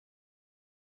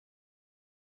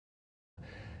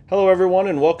Hello, everyone,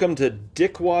 and welcome to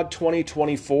DICKWAD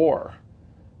 2024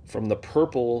 from the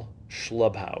Purple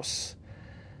Schlubhouse.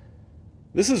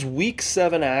 This is Week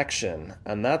 7 action,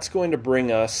 and that's going to bring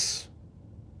us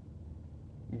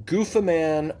Goofa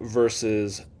Man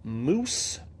versus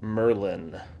Moose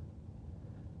Merlin.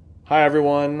 Hi,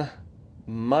 everyone.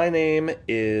 My name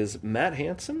is Matt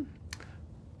Hanson.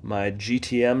 My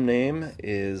GTM name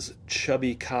is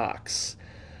Chubby Cox.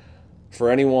 For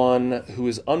anyone who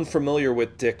is unfamiliar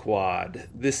with DICKWAD,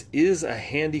 this is a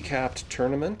handicapped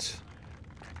tournament,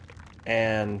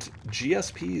 and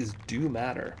GSPs do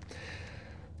matter.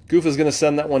 Goofa is going to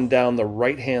send that one down the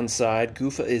right-hand side.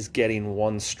 Goofa is getting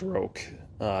one stroke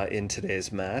in today's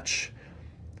match.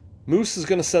 Moose is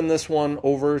going to send this one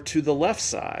over to the left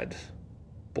side.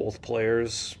 Both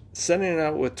players sending it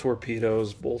out with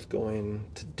torpedoes, both going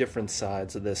to different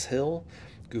sides of this hill.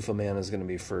 Goofa Man is going to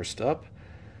be first up.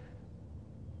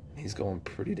 He's going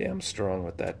pretty damn strong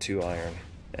with that 2-iron.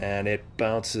 And it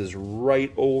bounces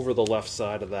right over the left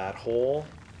side of that hole.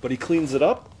 But he cleans it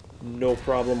up. No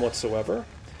problem whatsoever.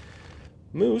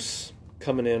 Moose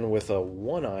coming in with a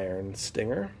 1-iron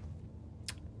stinger.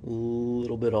 A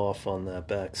little bit off on that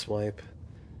back swipe.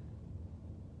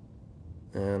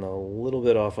 And a little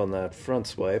bit off on that front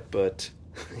swipe, but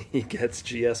he gets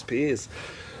GSPs.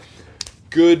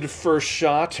 Good first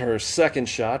shot, or second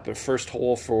shot, but first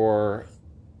hole for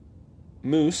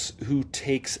Moose, who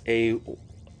takes a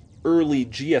early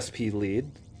GSP lead,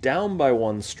 down by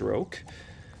one stroke.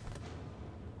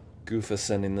 Goofa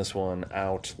sending this one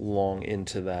out long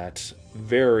into that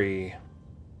very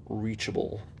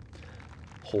reachable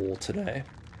hole today.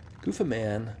 Goofa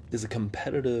Man is a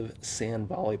competitive sand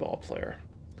volleyball player.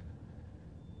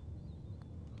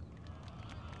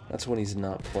 That's when he's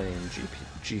not playing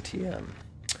GTM.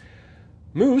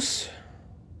 Moose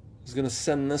is going to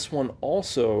send this one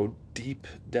also deep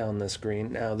down this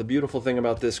green. Now, the beautiful thing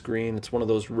about this green, it's one of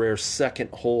those rare second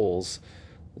holes.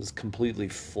 It's completely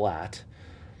flat,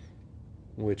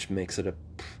 which makes it a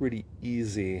pretty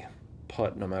easy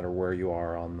putt no matter where you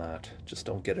are on that. Just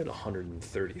don't get it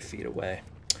 130 feet away.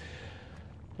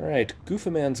 All right, Goofa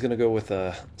Man's going to go with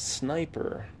a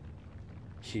sniper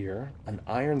here, an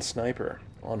iron sniper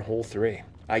on hole 3.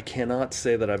 I cannot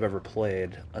say that I've ever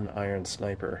played an iron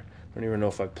sniper. I don't even know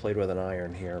if I've played with an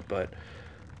iron here, but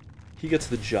he gets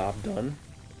the job done.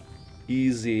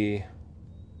 Easy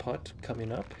putt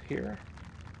coming up here.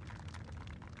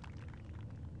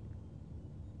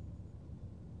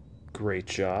 Great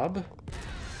job.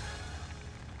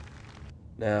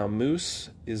 Now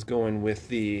Moose is going with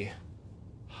the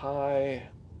high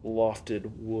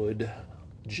lofted wood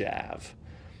jab.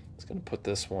 He's going to put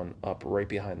this one up right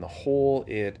behind the hole.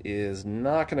 It is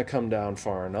not going to come down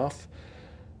far enough,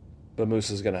 but Moose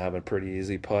is going to have a pretty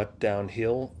easy putt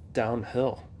downhill,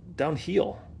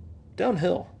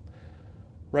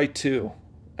 right to,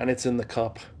 and it's in the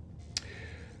cup.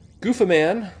 Goofa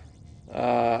Man,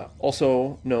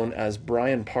 also known as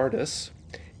Brian Pardis,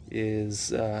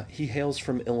 he hails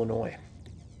from Illinois.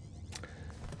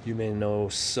 You may know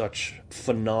such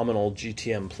phenomenal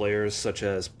GTM players such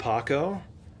as Paco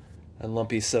and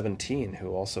Lumpy17,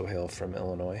 who also hail from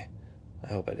Illinois. I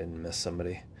hope I didn't miss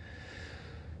somebody.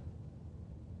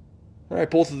 All right,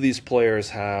 both of these players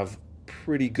have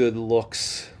pretty good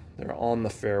looks. They're on the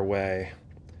fairway.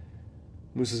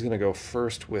 Moose is going to go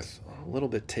first with a little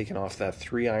bit taken off that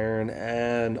 3-iron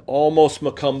and almost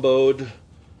macumboed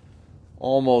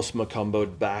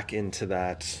back into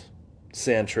that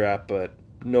sand trap, but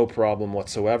no problem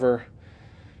whatsoever.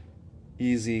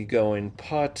 Easy going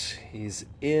putt. He's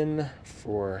in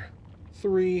for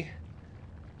 3.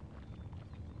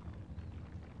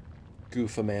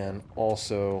 Goofa Man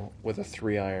also with a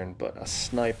 3-iron, but a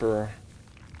sniper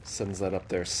sends that up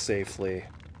there safely.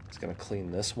 He's going to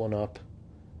clean this one up.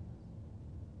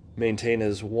 Maintain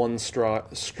his one straw.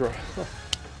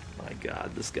 My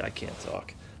God, this guy can't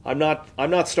talk. I'm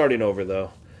not starting over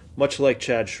though. Much like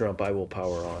Chad Shrump, I will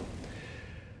power on.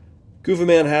 Goofa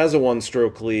Man has a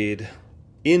 1-stroke lead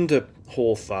into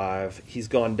hole 5. He's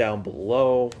gone down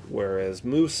below, whereas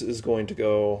Moose is going to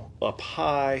go up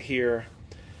high here.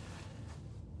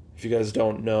 If you guys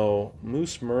don't know,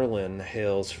 Moose Merlin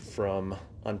hails from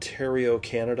Ontario,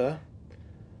 Canada.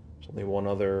 There's only one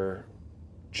other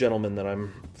gentleman that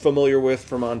I'm familiar with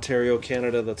from Ontario,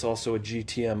 Canada that's also a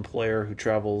GTM player who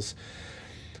travels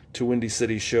to Windy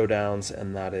City Showdowns,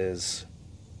 and that is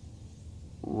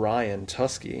Ryan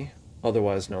Tusky,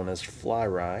 otherwise known as Fly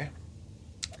Rye.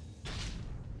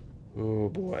 Oh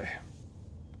boy.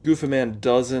 Goofa Man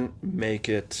doesn't make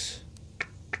it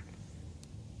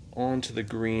onto the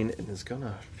green and is going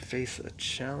to face a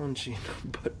challenging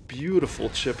but beautiful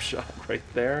chip shot right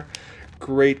there.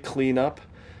 Great cleanup.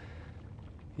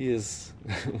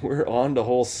 We're on to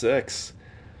hole 6.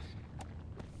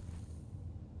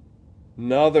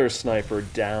 Another sniper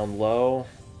down low.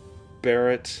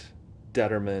 Barrett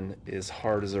Detterman is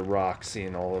hard as a rock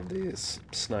seeing all of these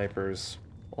snipers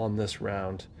on this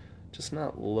round. Just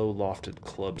not low lofted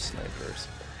club snipers.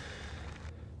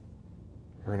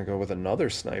 We're going to go with another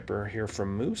sniper here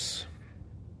from Moose.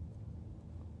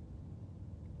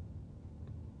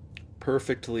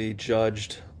 Perfectly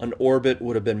judged. An orbit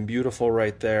would have been beautiful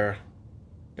right there.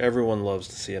 Everyone loves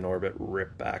to see an orbit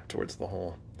rip back towards the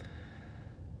hole.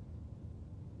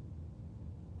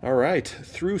 All right,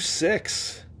 through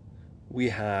 6, we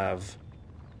have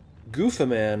Goofa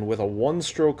Man with a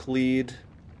 1-stroke lead.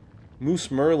 Moose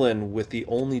Merlin with the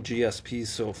only GSP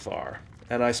so far.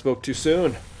 And I spoke too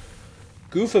soon.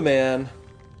 Goofa Man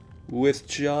with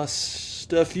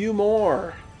just a few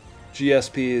more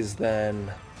GSPs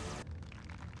than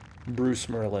Bruce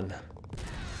Merlin.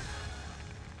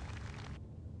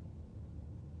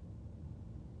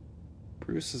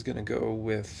 Bruce is going to go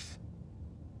with...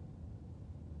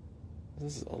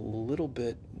 This is a little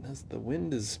bit... The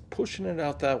wind is pushing it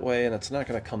out that way, and it's not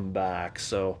going to come back,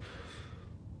 so...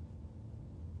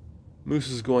 Moose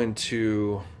is going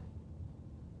to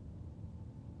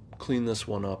clean this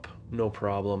one up, no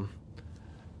problem.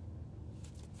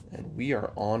 And we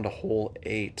are on to hole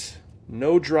 8.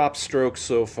 No drop strokes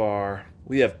so far.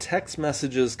 We have text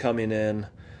messages coming in.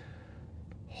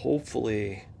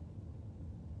 Hopefully,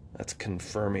 that's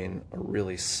confirming a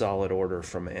really solid order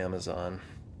from Amazon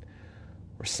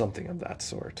or something of that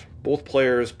sort. Both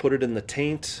players put it in the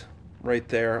taint right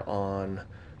there on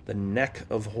the neck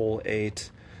of hole 8.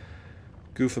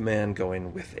 Goofa Man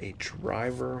going with a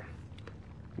driver,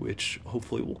 which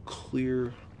hopefully will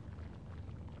clear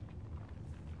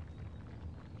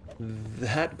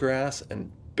that grass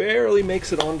and barely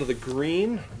makes it onto the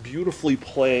green. Beautifully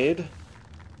played.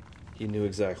 He knew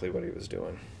exactly what he was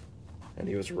doing, and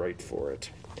he was right for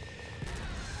it.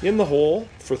 In the hole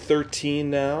for 13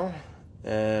 now,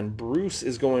 and Bruce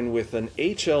is going with an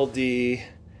HLD.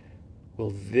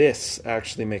 Will this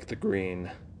actually make the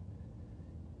green?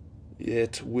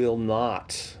 It will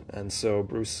not. And so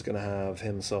Bruce is going to have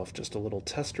himself just a little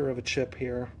tester of a chip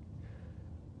here.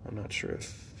 I'm not sure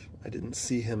if I didn't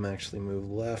see him actually move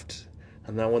left.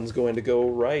 And that one's going to go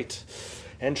right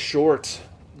and short.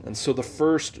 And so the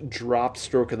first drop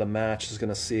stroke of the match is going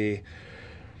to see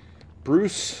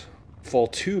Bruce fall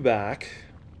 2 back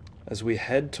as we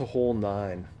head to hole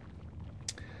 9.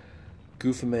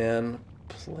 Goofa Man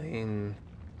playing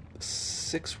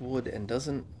 6 wood and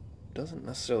doesn't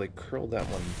necessarily curl that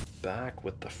one back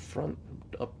with the front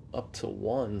up to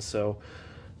 1, so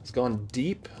it's gone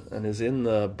deep and is in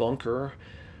the bunker.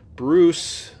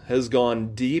 Bruce has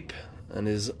gone deep and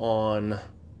is on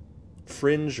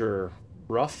fringe or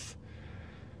rough.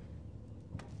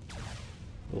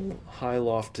 Little high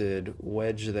lofted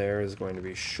wedge there is going to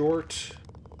be short,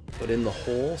 but in the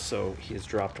hole, so he has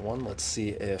dropped 1. Let's see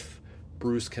if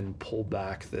Bruce can pull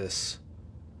back this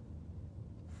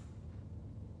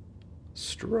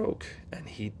stroke, and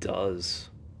he does.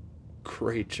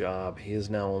 Great job. He is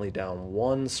now only down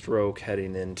 1 stroke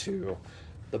heading into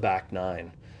the back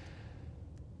 9.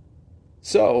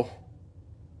 So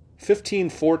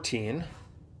 15-14,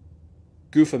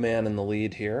 Goofa Man in the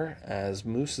lead here, as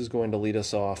Moose is going to lead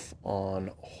us off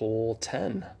on hole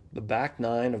 10, the back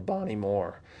 9 of Bonnie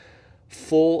Moor.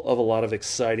 Full of a lot of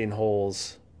exciting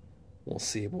holes. We'll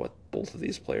see what both of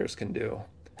these players can do.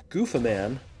 Goofa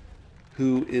Man,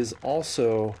 who is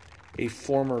also a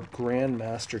former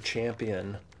Grandmaster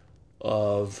champion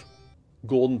of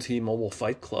Golden Tee Mobile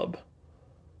Fight Club.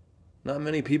 Not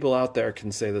many people out there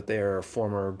can say that they are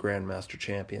former Grandmaster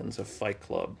champions of Fight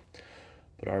Club,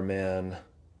 but our man,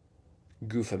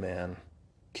 Goofa Man,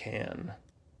 can.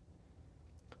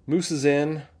 Moose is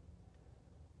in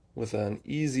with an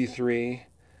easy 3.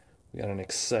 We got an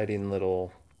exciting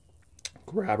little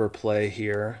grabber play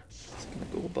here. It's going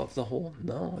to go above the hole.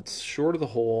 No, it's short of the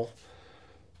hole.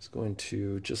 He's going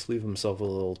to just leave himself a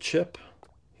little chip.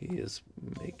 He is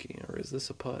making, or is this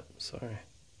a putt? Sorry.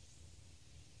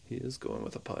 He is going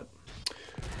with a putt.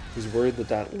 He's worried that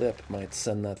that lip might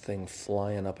send that thing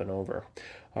flying up and over.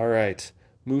 All right.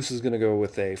 Moose is going to go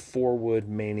with a 4-wood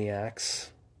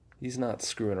Maniacs. He's not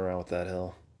screwing around with that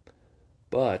hill,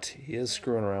 but he is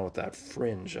screwing around with that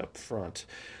fringe up front.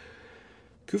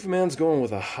 Goofa Man's going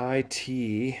with a high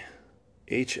T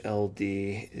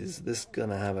HLD. Is this going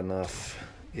to have enough?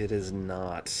 It is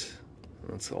not.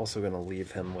 It's also going to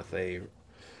leave him with a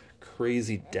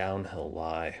crazy downhill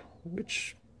lie.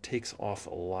 which takes off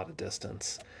a lot of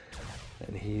distance.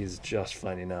 And he's just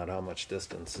finding out how much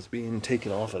distance is being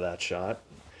taken off of that shot.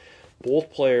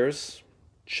 Both players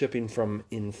chipping from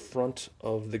in front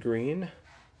of the green.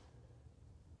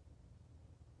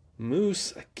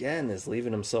 Moose, again, is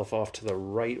leaving himself off to the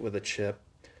right with a chip.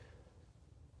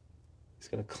 He's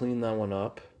going to clean that one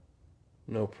up.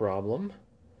 No problem.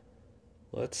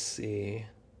 Let's see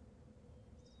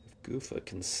if Goofa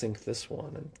can sink this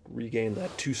one and regain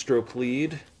that two-stroke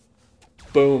lead.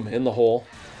 Boom, in the hole.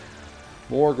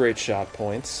 More great shot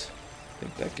points. I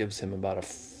think that gives him about a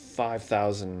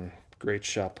 5,000 great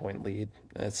shot point lead.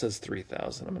 It says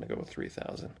 3,000. I'm going to go with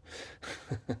 3,000.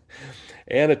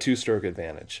 And a two-stroke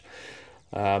advantage.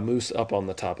 Moose up on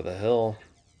the top of the hill.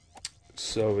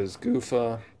 So is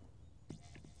Goofa.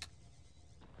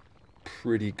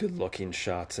 Pretty good-looking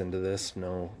shots into this.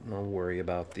 No worry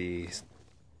about the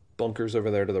bunkers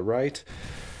over there to the right.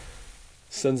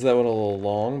 Sends that one a little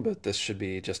long, but this should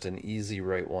be just an easy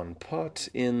right one putt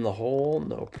in the hole.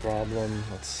 No problem.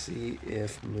 Let's see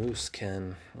if Moose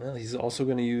can... Well, he's also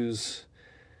going to use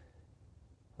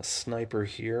a sniper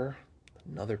here.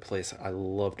 Another place I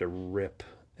love to rip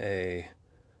a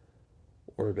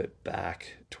orbit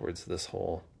back towards this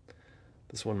hole.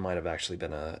 This one might have actually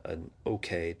been an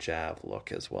okay jab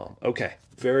look as well. Okay,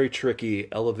 very tricky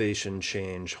elevation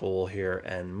change hole here,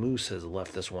 and Moose has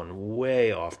left this one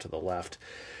way off to the left.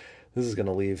 This is going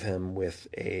to leave him with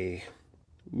a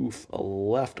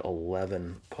left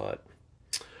 11 putt.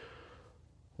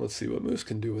 Let's see what Moose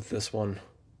can do with this one.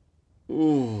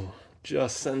 Ooh,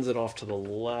 just sends it off to the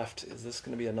left. Is this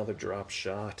going to be another drop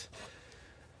shot?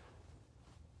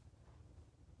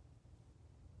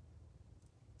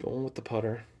 Going with the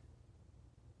putter.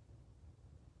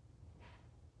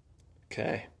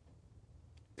 Okay.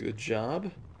 Good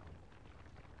job.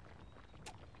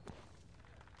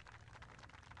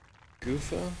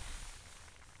 Goofa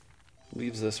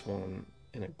leaves this one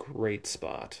in a great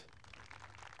spot.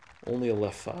 Only a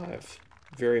left 5.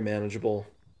 Very manageable.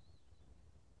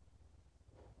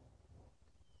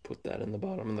 Put that in the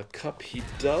bottom of the cup. He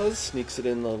does. Sneaks it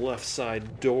in the left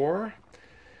side door.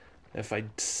 If I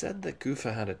said that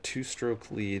Goofa had a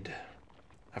two-stroke lead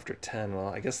after 10, well,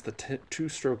 I guess the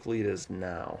two-stroke lead is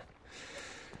now.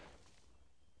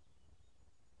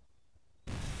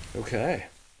 Okay.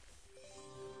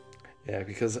 Yeah,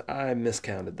 because I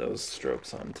miscounted those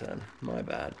strokes on 10. My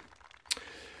bad.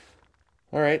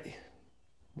 All right.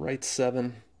 Right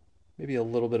 7. Maybe a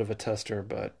little bit of a tester,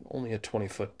 but only a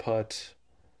 20-foot putt.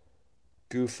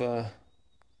 Goofa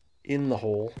in the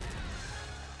hole.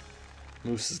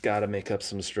 Moose has got to make up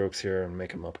some strokes here and make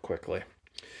them up quickly.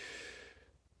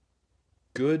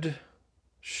 Good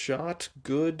shot,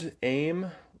 good aim.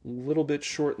 A little bit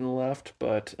short and left,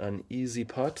 but an easy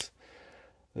putt.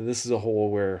 This is a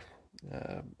hole where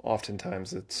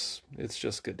oftentimes it's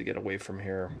just good to get away from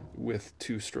here with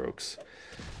 2 strokes.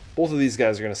 Both of these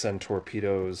guys are going to send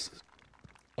torpedoes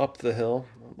up the hill.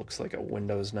 It looks like a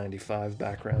Windows 95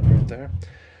 background right there.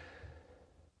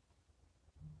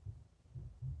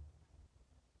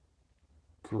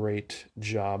 Great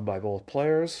job by both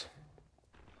players.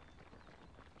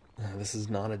 This is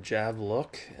not a jab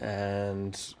look,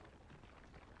 and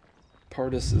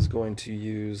Pardis is going to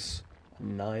use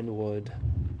 9 wood,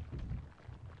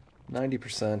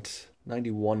 90%,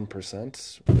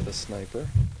 91% with a sniper.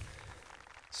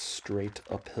 Straight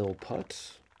uphill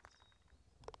putt.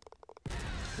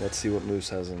 Let's see what Moose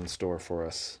has in store for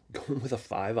us. Going with a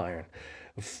 5-iron.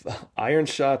 Iron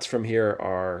shots from here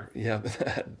are, yeah,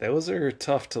 those are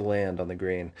tough to land on the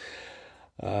green.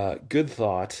 Good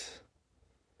thought.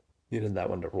 Needed that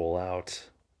one to roll out.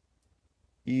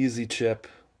 Easy chip.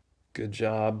 Good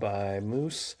job by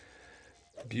Moose.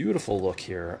 Beautiful look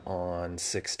here on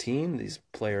 16. These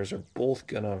players are both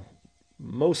going to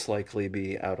most likely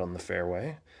be out on the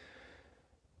fairway.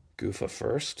 Goofa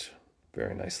first.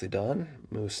 Very nicely done.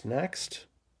 Moose next.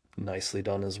 Nicely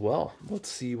done as well. Let's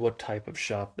see what type of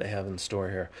shot they have in store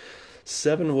here.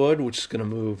 7 wood, which is going to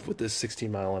move with this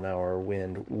 16-mile-an-hour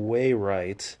wind way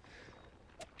right,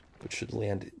 which should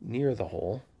land near the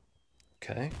hole.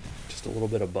 Okay, just a little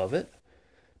bit above it,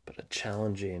 but a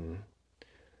challenging,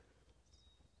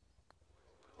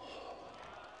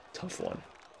 tough one.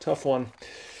 Tough one.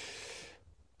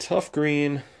 Tough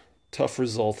green, tough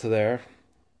result there.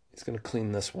 He's going to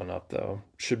clean this one up, though.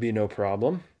 Should be no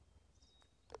problem.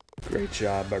 Great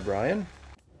job by Brian.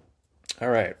 All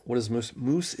right, what is Moose?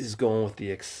 Moose is going with the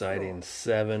exciting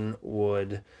 7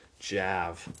 wood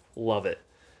jab. Love it.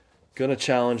 Gonna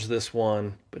challenge this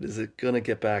one, but is it gonna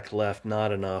get back left?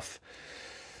 Not enough.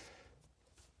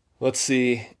 Let's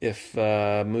see if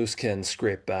Moose can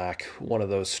scrape back one of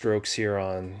those strokes here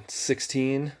on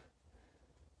 16.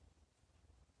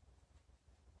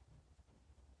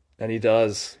 And he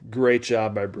does. Great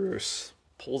job by Bruce.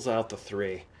 Pulls out the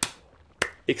 3.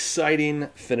 Exciting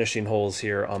finishing holes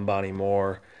here on Bonnie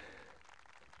Moor.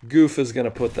 Goof is going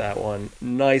to put that one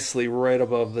nicely right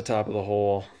above the top of the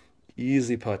hole.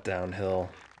 Easy putt downhill.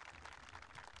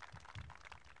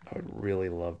 I would really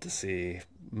love to see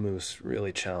Moose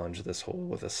really challenge this hole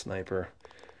with a sniper.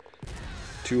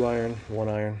 2 iron, 1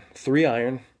 iron, 3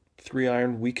 iron. 3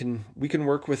 iron, we can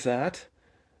work with that.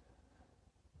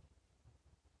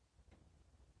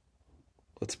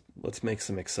 Let's make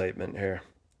some excitement here.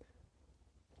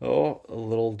 Oh, a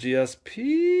little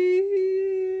GSP.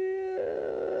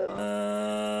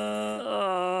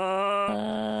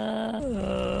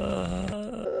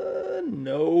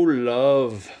 No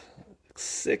love.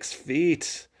 6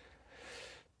 feet.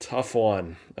 Tough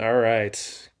one. All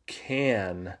right.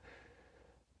 Can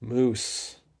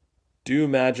Moose do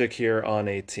magic here on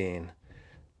 18?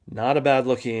 Not a bad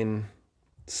looking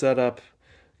setup.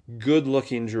 Good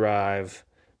looking drive.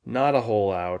 Not a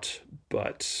hole out,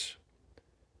 but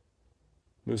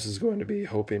Moose is going to be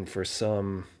hoping for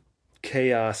some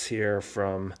chaos here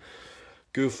from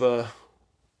Goofa.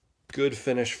 Good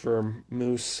finish for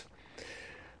Moose.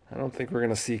 I don't think we're going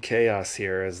to see chaos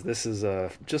here, as this is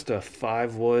just a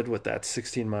 5 wood with that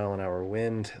 16-mile-an-hour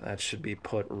wind. That should be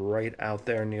put right out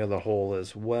there near the hole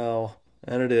as well.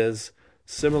 And it is.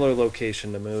 Similar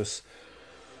location to Moose.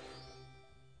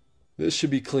 This should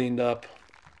be cleaned up.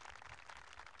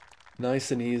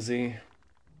 Nice and easy.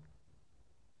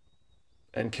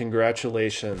 And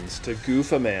congratulations to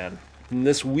Goofa Man in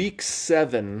this Week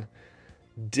 7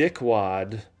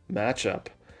 DICKWAD matchup.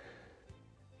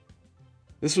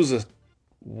 This was a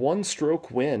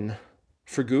 1-stroke win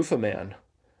for Goofa Man.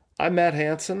 I'm Matt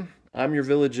Hanson. I'm your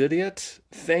village idiot.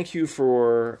 Thank you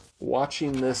for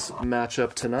watching this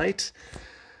matchup tonight.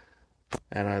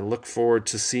 And I look forward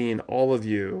to seeing all of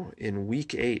you in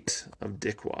Week 8 of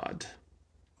DICKWAD.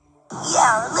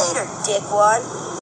 Yeah, later, dickwad.